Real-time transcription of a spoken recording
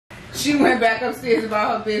She went back upstairs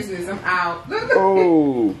about her business. I'm out.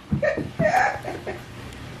 Oh.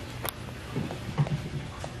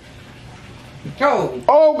 Go.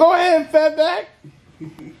 Oh, go ahead, fatback.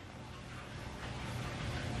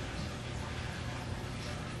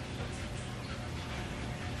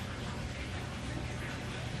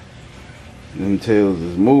 Them tails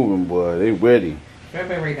is moving, boy. They ready.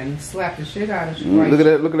 Fatback ready to slap the shit out of you. Look at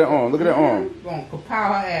that. Look at that arm. Look at that arm. Gonna kapow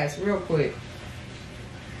her ass real quick.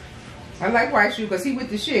 I like White Shoe because he with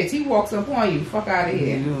the shits. He walks up on you. Fuck out of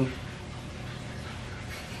here.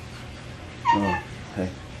 Oh, hey.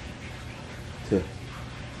 Tiff,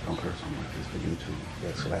 don't curse on like this for YouTube.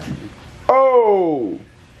 That's laughing. Oh!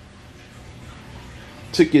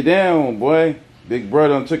 Took you down, boy. Big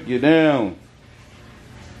brother done took you down.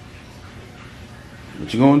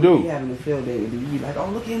 What you gonna do? He having a field day with you. He like, oh,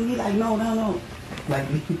 look at me. Like, no. Like,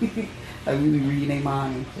 like we be reading their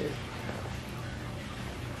mind and shit.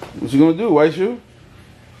 What you gonna do, White Shoe?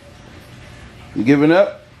 You giving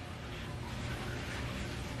up?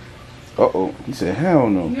 Uh-oh. He said, hell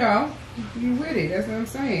no. No, you with it. That's what I'm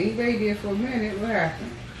saying. He laid there for a minute. What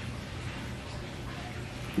happened?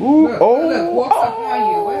 Ooh, look, oh, look, walks up on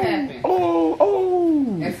you. What happened?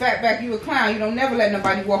 Oh. And Fatback, you a clown. You don't never let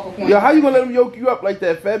nobody walk up on you. Yeah, how you gonna let him yoke you up like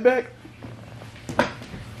that, Fatback?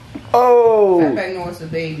 Oh. Fatback know it's a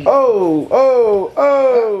baby. Oh.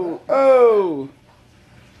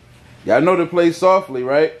 Y'all know to play softly,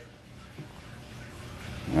 right?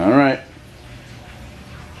 All right.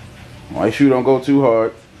 White Shoe don't go too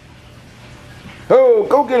hard. Oh,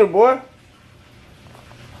 go get him, boy.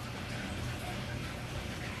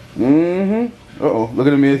 Mm-hmm. Uh-oh. Look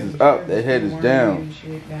at him. His is up. That head is down.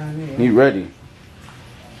 He ready.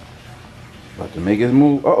 About to make his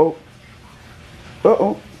move. Uh-oh.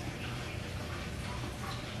 Uh-oh.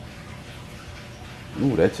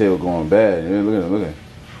 Ooh, that tail going bad. Yeah, look at him. Look at him.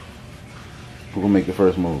 Who gonna make the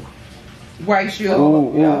first move? White Shoe.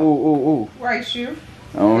 Ooh. White Shoe.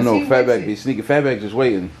 I don't know. Fatback be sneaking. Fatback just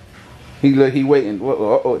waiting. He waiting.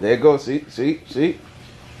 Oh, there it goes. See.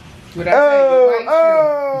 What I say, White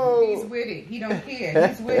Shoe. He's with it. He don't care.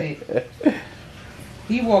 He's with it.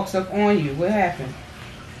 He walks up on you. What happened?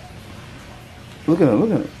 Look at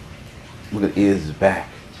him. Look at his back.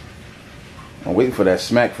 I'm waiting for that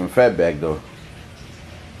smack from Fatback though.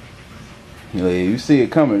 You see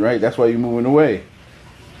it coming, right? That's why you're moving away.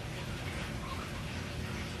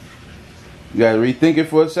 You gotta rethink it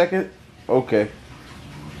for a second? Okay.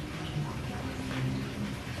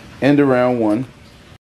 End of round 1.